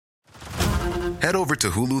Head over to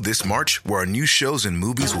Hulu this March, where our new shows and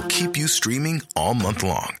movies will keep you streaming all month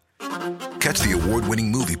long. Catch the award-winning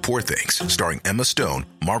movie Poor Things, starring Emma Stone,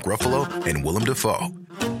 Mark Ruffalo, and Willem Dafoe.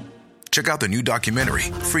 Check out the new documentary,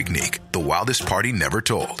 Freaknik, The Wildest Party Never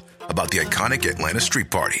Told, about the iconic Atlanta Street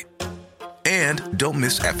Party. And don't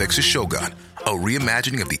miss FX's Shogun, a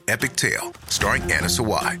reimagining of the epic tale, starring Anna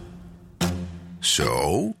Sawai.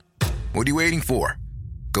 So, what are you waiting for?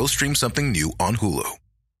 Go stream something new on Hulu.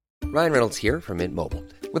 Ryan Reynolds here from Mint Mobile.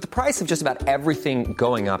 With the price of just about everything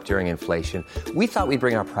going up during inflation, we thought we'd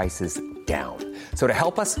bring our prices down. So to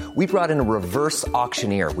help us, we brought in a reverse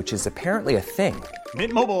auctioneer, which is apparently a thing.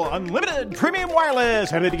 Mint Mobile Unlimited Premium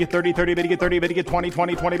Wireless. How to get 30, 30, bit to get 30, bit to get 20,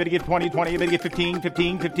 20, 20, bit to get 20, 20, bit to get 15,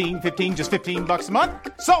 15, 15, 15, just $15 a month?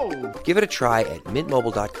 Sold! Give it a try at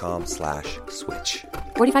mintmobile.com/switch.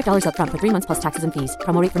 $45 up front for 3 months plus taxes and fees.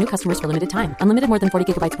 Promo rate for new customers for limited time. Unlimited more than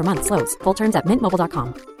 40 gigabytes per month. Slows full terms at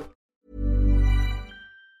mintmobile.com.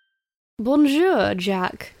 Bonjour,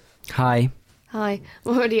 Jack. Hi. Hi.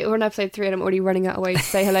 We're on episode 3 and I'm already running out of ways to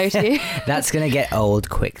say hello to you. That's going to get old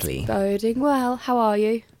quickly. Boding well. How are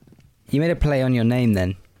you? You made a play on your name then.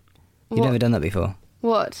 You've What? never done that before.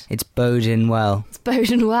 What? It's boding well. It's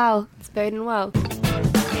boding well. It's boding well.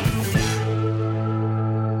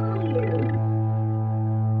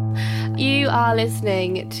 You are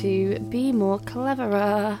listening to Be More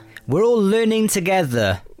Cleverer. We're all learning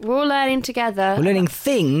together. We're all learning together. We're learning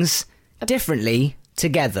things differently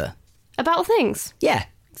together. About things. Yeah.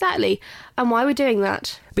 Exactly. And why we're doing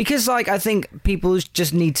that. Because, I think people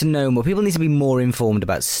just need to know more. People need to be more informed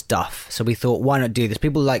about stuff. So we thought, why not do this?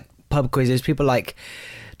 People like pub quizzes. People like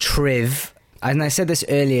Triv. And I said this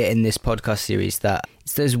earlier in this podcast series that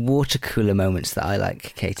it's those water cooler moments that I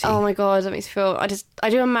like, Katie. Oh my god, that makes me feel... I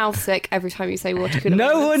do a mouth sick every time you say water cooler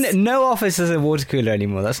moments. No office has a water cooler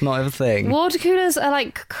anymore. That's not a thing. Water coolers are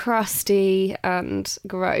like crusty and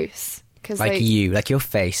gross. Like your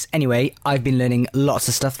face. Anyway, I've been learning lots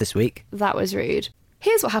of stuff this week. That was rude.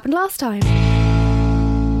 Here's what happened last time.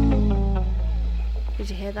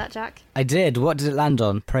 Did you hear that, Jack? I did. What did it land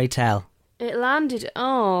on? Pray tell. It landed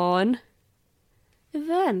on...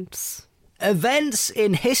 events. Events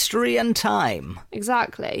in history and time.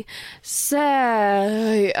 Exactly. So...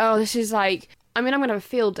 this is like... I'm going to have a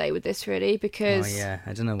field day with this, really, because... Oh, yeah.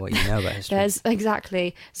 I don't know what you know about history.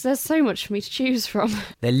 Exactly. So there's so much for me to choose from.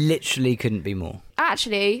 There literally couldn't be more.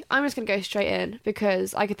 Actually, I'm just going to go straight in,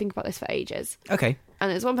 because I could think about this for ages. Okay. And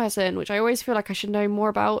there's one person which I always feel like I should know more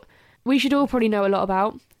about. We should all probably know a lot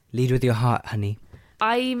about. Lead with your heart, honey.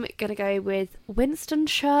 I'm going to go with Winston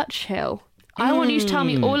Churchill. I want you to tell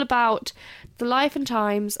me all about the life and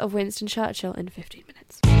times of Winston Churchill in 15 minutes.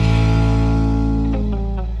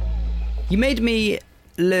 You made me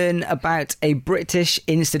learn about a British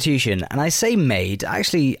institution, and I say made.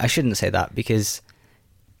 Actually, I shouldn't say that, because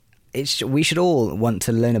we should all want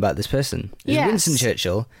to learn about this person. It's Yes. Winston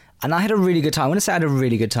Churchill, and I had a really good time. I want to say I had a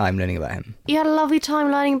really good time learning about him. You had a lovely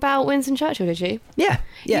time learning about Winston Churchill, did you? Yeah.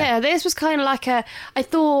 This was kind of like I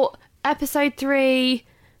thought episode 3...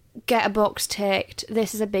 get a box ticked.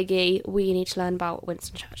 This is a biggie. We need to learn about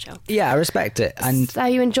Winston Churchill. Yeah, I respect it. And so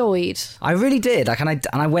you enjoyed. I really did. And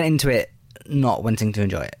I went into it not wanting to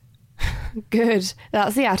enjoy it. Good.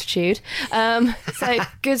 That's the attitude. So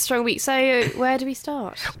good, strong week. So where do we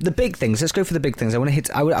start? The big things. Let's go for the big things. I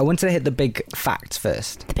wanted to hit the big facts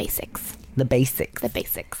first. The basics. The basics. The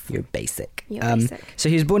basics. You're basic. You're basic. So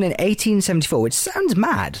he was born in 1874, which sounds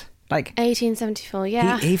mad. Like 1874.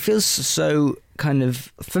 Yeah. He feels so kind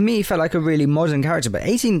of, for me, he felt like a really modern character. But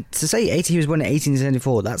he was born in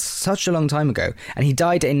 1874. That's such a long time ago, and he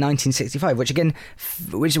died in 1965. Which again,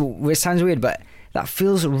 which sounds weird, but that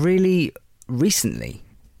feels really recently.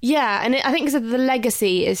 Yeah, and I think because the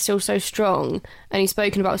legacy is still so strong, and he's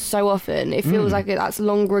spoken about so often, it feels like that's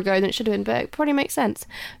longer ago than it should have been. But it probably makes sense.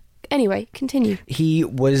 Anyway, continue. He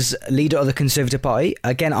was leader of the Conservative Party.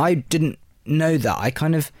 Again, I didn't know that. I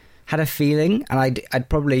kind of had a feeling, and I'd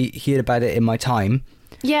probably heard about it in my time.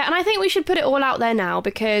 Yeah, and I think we should put it all out there now,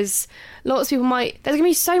 because lots of people might... There's going to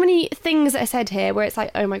be so many things that are said here where it's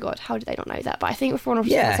like, oh my God, how did they not know that? But I think if we're honest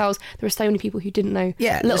with ourselves, there are so many people who didn't know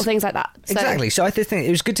little things like that. So. Exactly. So I think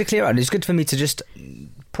it was good to clear out. It was good for me to just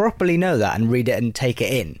properly know that and read it and take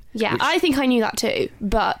it in. Yeah, I think I knew that too,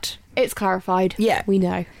 but it's clarified. Yeah. We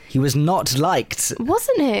know. He was not liked.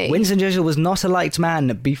 Wasn't he? Winston Churchill was not a liked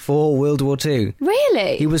man before World War II.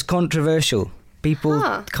 Really? He was controversial. People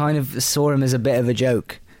kind of saw him as a bit of a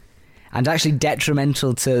joke, and actually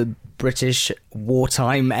detrimental to British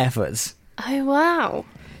wartime efforts. Oh, wow.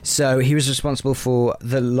 So he was responsible for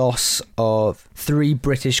the loss of 3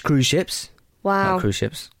 British cruise ships. Wow. Not cruise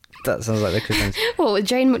ships. That sounds like they're cruise ships. What, with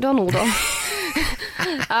Jane McDonald on?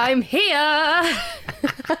 I'm here.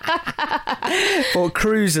 For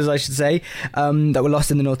cruisers, I should say, that were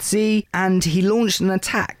lost in the North Sea. And he launched an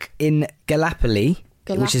attack in Gallipoli,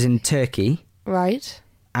 which is in Turkey. Right.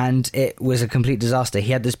 And it was a complete disaster.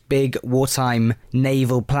 He had this big wartime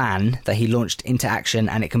naval plan that he launched into action,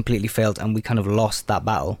 and it completely failed, and we kind of lost that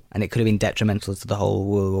battle, and it could have been detrimental to the whole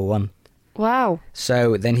World War One. Wow.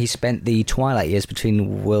 So then he spent the twilight years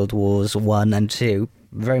between World Wars One and Two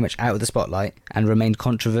very much out of the spotlight and remained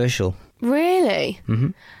controversial. Really?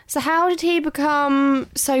 Mm-hmm. So how did he become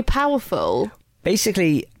so powerful?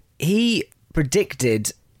 Basically, he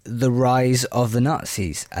predicted the rise of the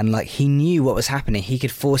Nazis, and like he knew what was happening. He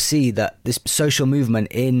could foresee that this social movement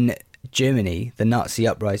in Germany, the Nazi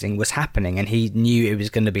uprising, was happening, and he knew it was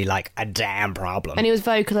going to be like a damn problem. And he was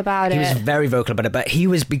vocal about it. He was very vocal about it, but he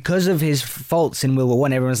was, because of his faults in World War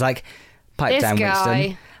One, everyone was like, pipe This down, guy.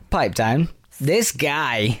 Winston. Pipe down. This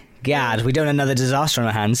guy. Gad, we don't have another disaster on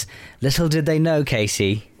our hands. Little did they know,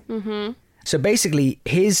 Casey. Mm-hmm. So basically,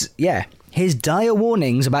 his dire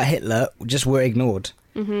warnings about Hitler just were ignored.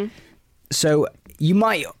 Mm-hmm. So you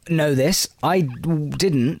might know this. I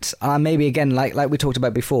didn't. Maybe again, like we talked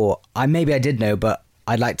about before, I did know, but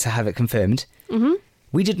I'd like to have it confirmed. Mm-hmm.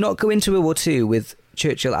 We did not go into World War II with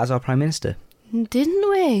Churchill as our Prime Minister. Didn't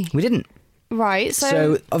we? We didn't. Right,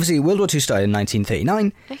 So obviously World War II started in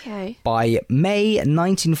 1939. Okay. By May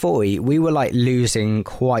 1940, we were like losing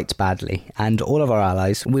quite badly, and all of our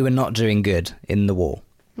allies, we were not doing good in the war.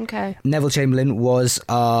 Okay. Neville Chamberlain was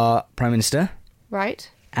our Prime Minister.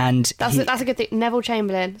 Right. And that's a good thing. Neville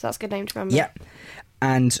Chamberlain. That's a good name to remember. Yeah.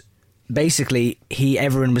 And basically,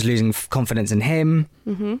 everyone was losing confidence in him.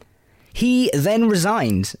 Mm-hmm. He then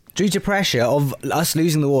resigned due to pressure of us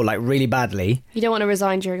losing the war like really badly. You don't want to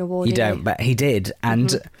resign during a war, You don't, but he did.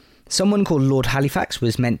 And someone called Lord Halifax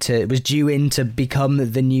was due in to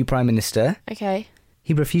become the new Prime Minister. Okay.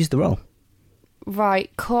 He refused the role.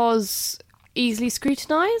 Right, cause easily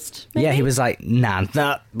scrutinised? Yeah, he was like, nah,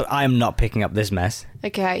 I am not picking up this mess.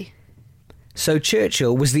 Okay. So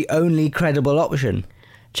Churchill was the only credible option.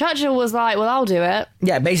 Churchill was like, well, I'll do it.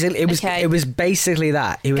 Yeah, basically, it was Okay. it was basically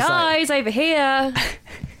that. He was Guys, over here.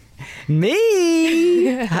 me!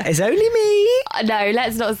 It's only me! No,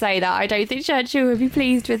 let's not say that. I don't think Churchill would be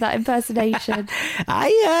pleased with that impersonation.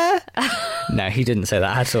 No, he didn't say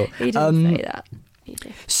that at all. He didn't say that.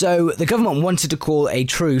 So the government wanted to call a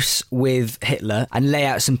truce with Hitler and lay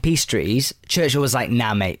out some peace treaties. Churchill was like,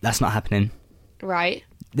 nah, mate, that's not happening. Right.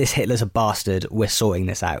 This Hitler's a bastard. We're sorting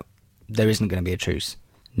this out. There isn't going to be a truce.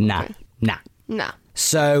 Nah. Okay. Nah.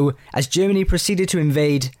 So as Germany proceeded to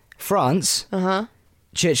invade France,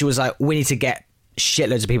 Churchill was like, we need to get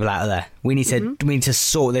shitloads of people out of there. We need to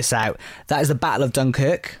sort this out. That is the Battle of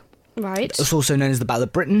Dunkirk. Right. It's also known as the Battle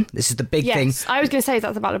of Britain. This is the big thing. Yes, I was going to say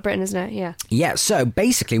that's the Battle of Britain, isn't it? Yeah. Yeah, so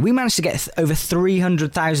basically we managed to get over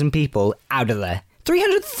 300,000 people out of there.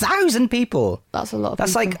 300,000 people! That's a lot of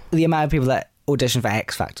That's people. like the amount of people that auditioned for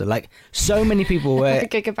X Factor. Like, so many people were...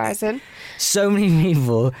 Good comparison. So many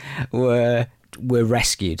people were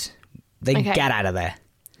rescued. They get out of there.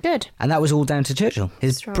 Good. And that was all down to Churchill.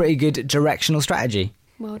 His Strong. pretty good directional strategy.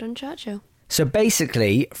 Well done, Churchill. So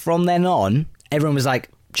basically, from then on, everyone was like,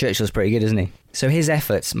 Churchill's pretty good, isn't he? So his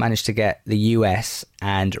efforts managed to get the US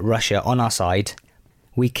and Russia on our side.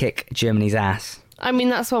 We kick Germany's ass. I mean,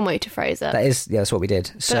 that's one way to phrase it. That's what we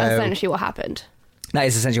did. But that's essentially what happened. That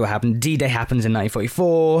is essentially what happened. D-Day happens in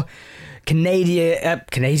 1944.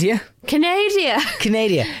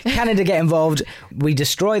 Canada get involved. We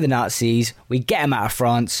destroy the Nazis. We get them out of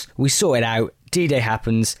France. We sort it out. D-Day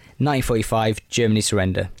happens. 1945, Germany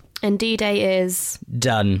surrender. And D-Day is...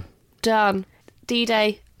 Done.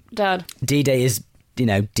 D-Day, done. D-Day is,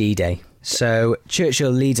 D-Day. So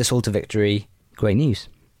Churchill leads us all to victory. Great news.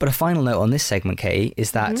 But a final note on this segment, Katie,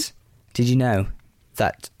 is that, did you know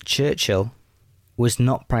that Churchill was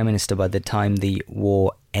not Prime Minister by the time the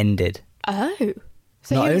war ended? Oh.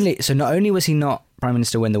 Not only was he not Prime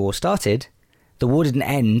Minister when the war started, the war didn't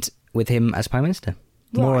end with him as Prime Minister.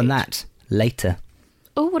 More on that later.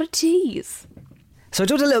 Oh, what a tease. So I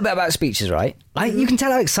talked a little bit about speeches, right? You can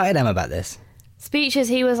tell how excited I am about this. Speeches,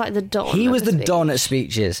 he was like the don. He was the don at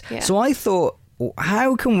speeches. Yeah. So I thought,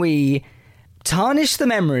 how can we tarnish the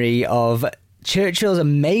memory of Churchill's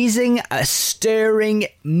amazing, stirring,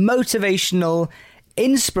 motivational,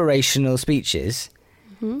 inspirational speeches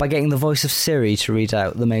by getting the voice of Siri to read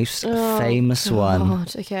out the most famous one.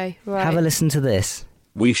 Okay, right. Have a listen to this.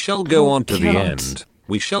 We shall go on to the end.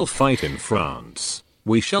 We shall fight in France.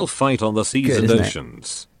 We shall fight on the seas and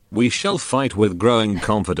oceans. We shall fight with growing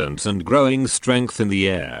confidence and growing strength in the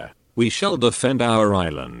air. We shall defend our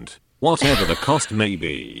island, whatever the cost may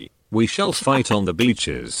be. We shall fight on the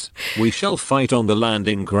beaches. We shall fight on the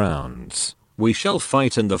landing grounds. We shall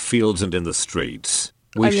fight in the fields and in the streets.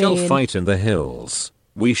 We shall fight in the hills.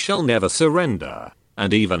 We shall never surrender.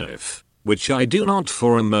 And even if, which I do not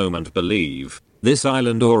for a moment believe, this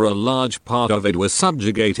island or a large part of it was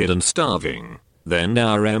subjugated and starving, then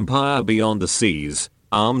our empire beyond the seas,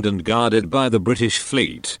 armed and guarded by the British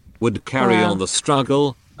fleet, would carry on the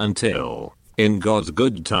struggle until, in God's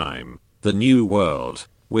good time, the new world,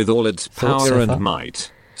 with all its power and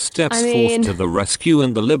might, steps forth to the rescue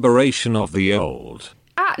and the liberation of the old.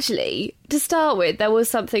 Actually, to start with, there was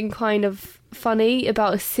something kind of funny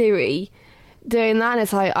about Siri doing that, and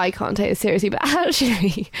it's like, I can't take it seriously, but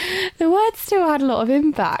actually the words still had a lot of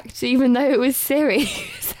impact, even though it was Siri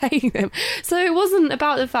saying them. So it wasn't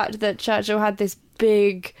about the fact that Churchill had this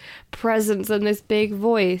big presence and this big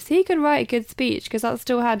voice. He could write a good speech, because that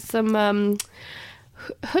still had some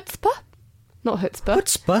chutzpah? Not chutzpah.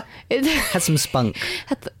 Chutzpah? It had some spunk.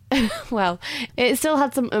 Well, it still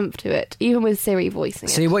had some oomph to it, even with Siri voicing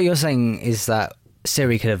it. So what you're saying is that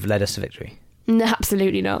Siri could have led us to victory? No,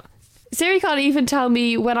 absolutely not. Siri can't even tell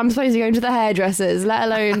me when I'm supposed to go into the hairdressers, let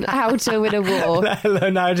alone how to win a war. Let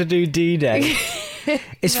alone how to do D-Day.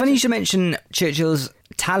 It's funny you should mention Churchill's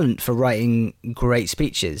talent for writing great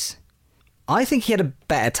speeches. I think he had a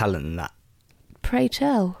better talent than that. Pray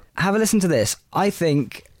tell. Have a listen to this. I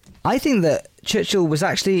think that Churchill was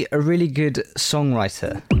actually a really good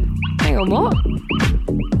songwriter. Hang on, what?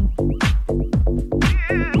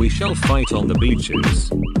 We shall fight on the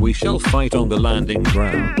beaches. We shall fight on the landing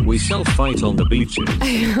ground. We shall fight on the beaches.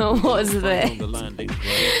 What's this? On the landing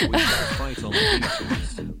ground. We shall fight on the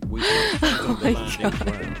beaches. We shall fight on the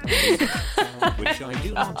landing ground. Which I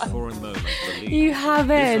do not for a moment believe. You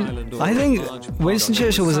haven't. I think Winston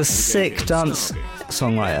Churchill was a sick dance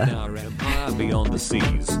songwriter. Our empire beyond the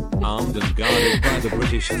seas, armed and guarded by the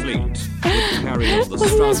British fleet, would carry on the Wasn't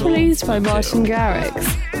struggle. this released by Martin Garrix?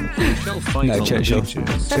 We shall fight on Churchill. the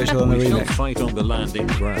beaches. Churchill on the We shall remix. fight on the landing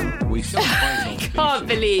ground. We shall fight on the beaches. Can't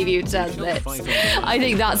believe you've done this. I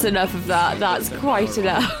think that's enough of that. That's quite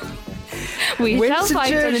enough. We shall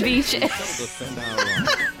fight on the beaches. We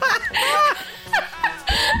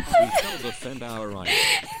shall defend our rights.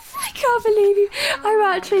 I can't believe you. I'm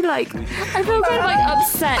actually I feel kind of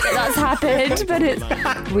upset that that's happened, but it's.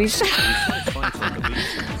 We shall.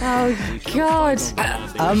 Oh, God.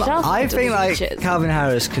 I think Calvin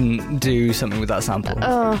Harris can do something with that sample.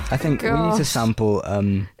 I think we need to sample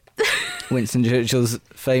Winston Churchill's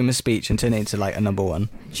famous speech and turn it into a number one.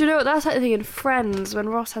 Do you know what? That's like the thing in Friends when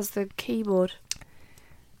Ross has the keyboard.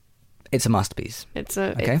 It's a masterpiece. It's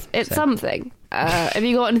something. Have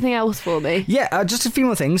you got anything else for me? Yeah, just a few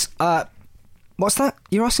more things. What's that?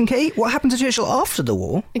 You're asking Katie? What happened to Churchill after the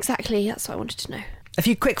war? Exactly, that's what I wanted to know. A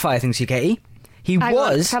few quick-fire things for you, Katie.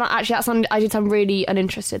 I did sound really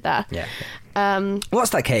uninterested there. Yeah.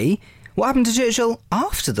 What's that, Katie? What happened to Churchill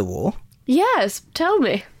after the war? Yes, tell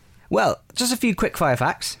me. Well, just a few quick-fire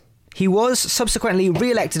facts. He was subsequently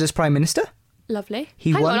re-elected as Prime Minister. Lovely.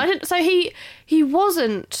 He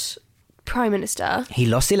wasn't Prime Minister. He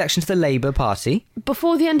lost the election to the Labour Party.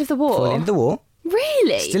 Before the end of the war? Before the end of the war.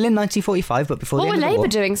 Really? Still in 1945, but before the end of the war. What were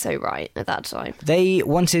Labour doing so right at that time? They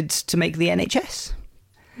wanted to make the NHS.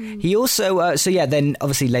 He also, then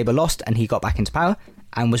obviously Labour lost and he got back into power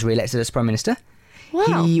and was re-elected as Prime Minister.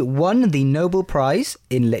 Wow. He won the Nobel Prize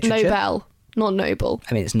in Literature. Nobel, not Noble.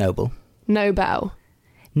 I mean, it's Nobel. Nobel.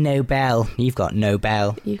 Nobel. You've got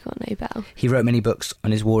Nobel. You've got Nobel. He wrote many books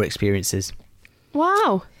on his war experiences.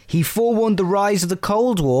 Wow. He forewarned the rise of the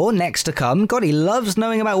Cold War, next to come. God, he loves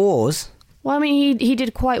knowing about wars. Well, I mean, he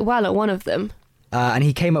did quite well at one of them. And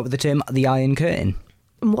he came up with the term the Iron Curtain.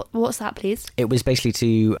 What's that, please? It was basically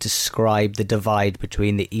to describe the divide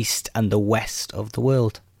between the East and the West of the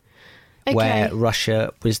world. Okay. Where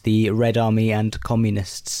Russia was the Red Army and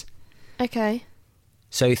communists. Okay.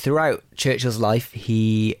 So throughout Churchill's life,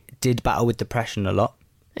 he did battle with depression a lot.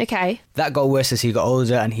 Okay. That got worse as he got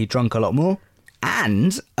older and he drank a lot more.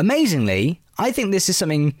 And, amazingly, I think this is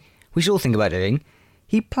something we should all think about doing.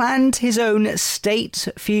 He planned his own state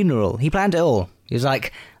funeral. He planned it all. He was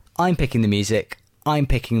like, I'm picking the music. I'm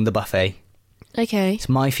picking the buffet. Okay. It's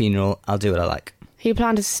my funeral. I'll do what I like. He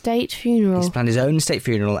planned a state funeral. He's planned his own state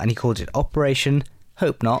funeral and he called it Operation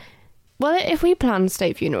Hope Not. Well, if we plan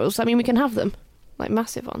state funerals, I mean, we can have them. Like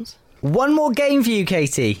massive ones. One more game for you,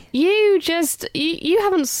 Katie. You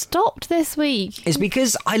haven't stopped this week. It's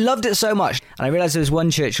because I loved it so much and I realised there was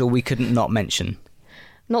one Churchill we couldn't not mention.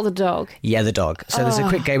 Not the dog. Yeah, the dog. So there's a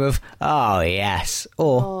quick game of, oh, yes,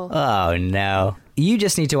 or, oh, no. You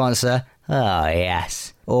just need to answer, oh,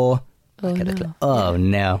 yes, or, Oh,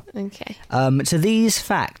 no. Okay. To these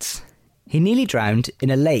facts, he nearly drowned in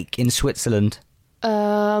a lake in Switzerland.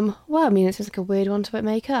 Well, I mean, it's just like a weird one to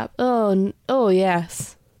make up. Oh,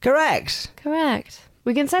 yes. Correct.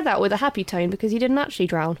 We can say that with a happy tone because he didn't actually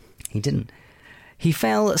drown. He didn't. He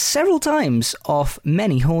fell several times off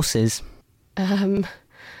many horses.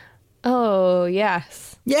 Oh,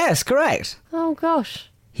 yes. Yes, correct. Oh, gosh.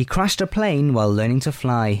 He crashed a plane while learning to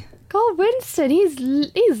fly. God, Winston, he's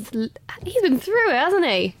been through it, hasn't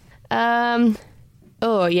he?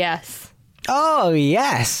 Oh, yes. Oh,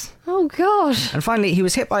 yes. Oh, gosh. And finally, he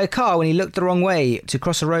was hit by a car when he looked the wrong way to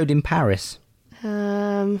cross a road in Paris.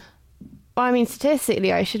 Well, I mean,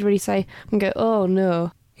 statistically, I should really say, and go, oh,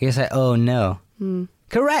 no. You can say, oh, no.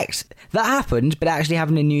 Correct. That happened, but it actually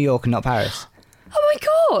happened in New York and not Paris. Oh,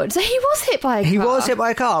 my God. So he was hit by a car? He was hit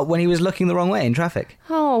by a car when he was looking the wrong way in traffic.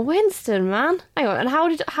 Oh, Winston, man. Hang on, and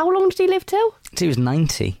how long did he live till? He was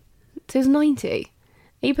 90. So he was 90?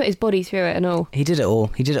 He put his body through it and all. He did it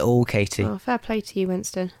all, Katie. Oh, fair play to you,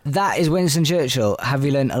 Winston. That is Winston Churchill. Have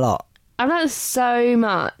you learnt a lot? I've learnt so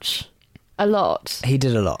much. A lot. He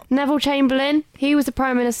did a lot. Neville Chamberlain, he was the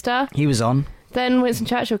Prime Minister. He was on. Then Winston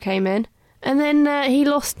Churchill came in. And then he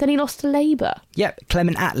lost to Labour. Yep,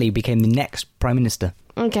 Clement Attlee became the next Prime Minister.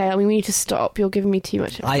 Okay, I mean, we need to stop. You're giving me too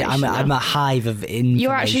much information. I'm a hive of information.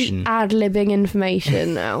 You're actually ad-libbing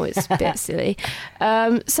information now. It's a bit silly.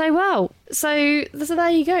 So there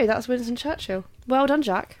you go. That's Winston Churchill. Well done,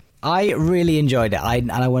 Jack. I really enjoyed it.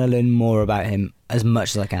 And I want to learn more about him as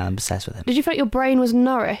much as I can. I'm obsessed with him. Did you feel like your brain was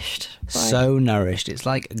nourished? So nourished. It's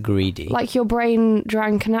like greedy. Like your brain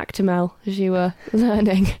drank an Actimel as you were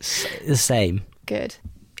learning? The same. Good.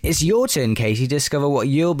 It's your turn, Katie, to discover what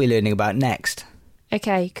you'll be learning about next.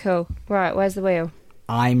 Okay, cool. Right, where's the wheel?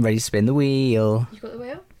 I'm ready to spin the wheel. You got the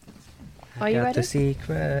wheel? Are you ready? Got the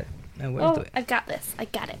secret. No, where's the wheel? I've got this. I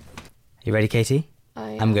got it. You ready, Katie?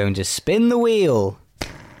 I'm going to spin the wheel.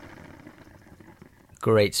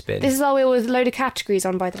 Great spin. This is our wheel with a load of categories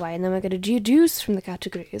on, by the way, and then we're going to deduce from the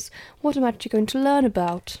categories what I'm actually going to learn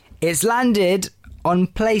about. It's landed on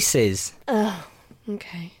places. Oh,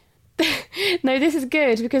 okay. No, this is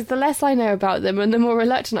good, because the less I know about them and the more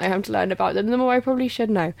reluctant I am to learn about them, the more I probably should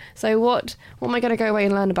know. So what am I going to go away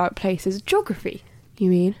and learn about places? Geography, you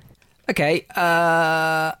mean? Okay,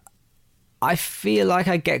 I feel like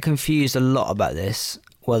I get confused a lot about this.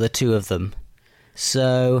 Well, the two of them.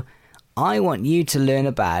 So I want you to learn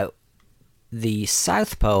about the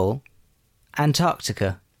South Pole,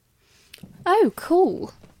 Antarctica. Oh,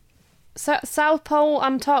 cool. So, South Pole,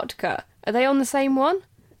 Antarctica. Are they on the same one?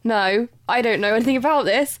 No, I don't know anything about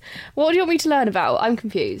this. What do you want me to learn about? I'm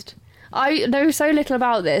confused. I know so little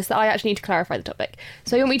about this that I actually need to clarify the topic.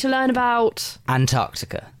 So you want me to learn about...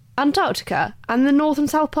 Antarctica. Antarctica? And the North and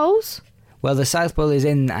South Poles? Well, the South Pole is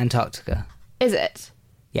in Antarctica. Is it?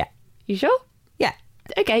 Yeah. You sure? Yeah.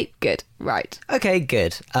 Okay, good. Right. Okay,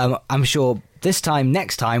 good. I'm sure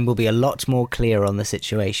next time, we'll be a lot more clear on the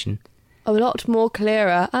situation. A lot more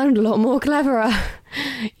clearer and a lot more cleverer.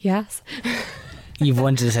 Yes. You've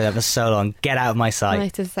wanted to say that for so long. Get out of my sight.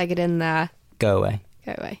 Nice to say it in there. Go away.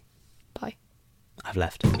 Go away. Bye. I've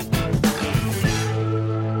left.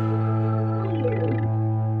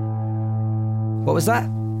 What was that?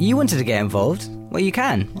 You wanted to get involved? Well, you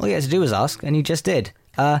can. All you had to do was ask, and you just did.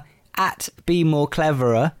 At Be More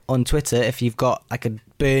Cleverer on Twitter if you've got like a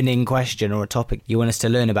burning question or a topic you want us to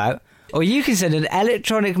learn about. Or you can send an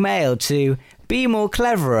electronic mail to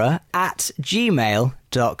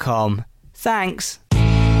bemorecleverer@gmail.com. Thanks.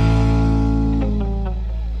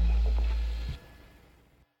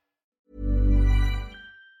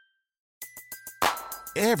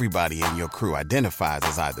 Everybody in your crew identifies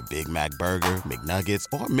as either Big Mac Burger, McNuggets,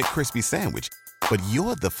 or McCrispy Sandwich. But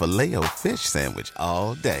you're the Filet-O-Fish Sandwich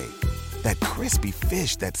all day. That crispy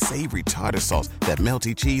fish, that savory tartar sauce, that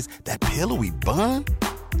melty cheese, that pillowy bun.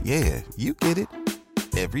 Yeah, you get it.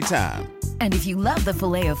 Every time. And if you love the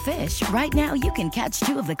Filet-O-Fish, right now you can catch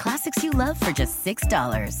two of the classics you love for just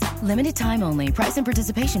 $6. Limited time only. Price and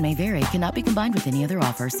participation may vary. Cannot be combined with any other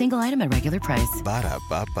offer. Single item at regular price.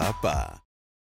 Ba-da-ba-ba-ba.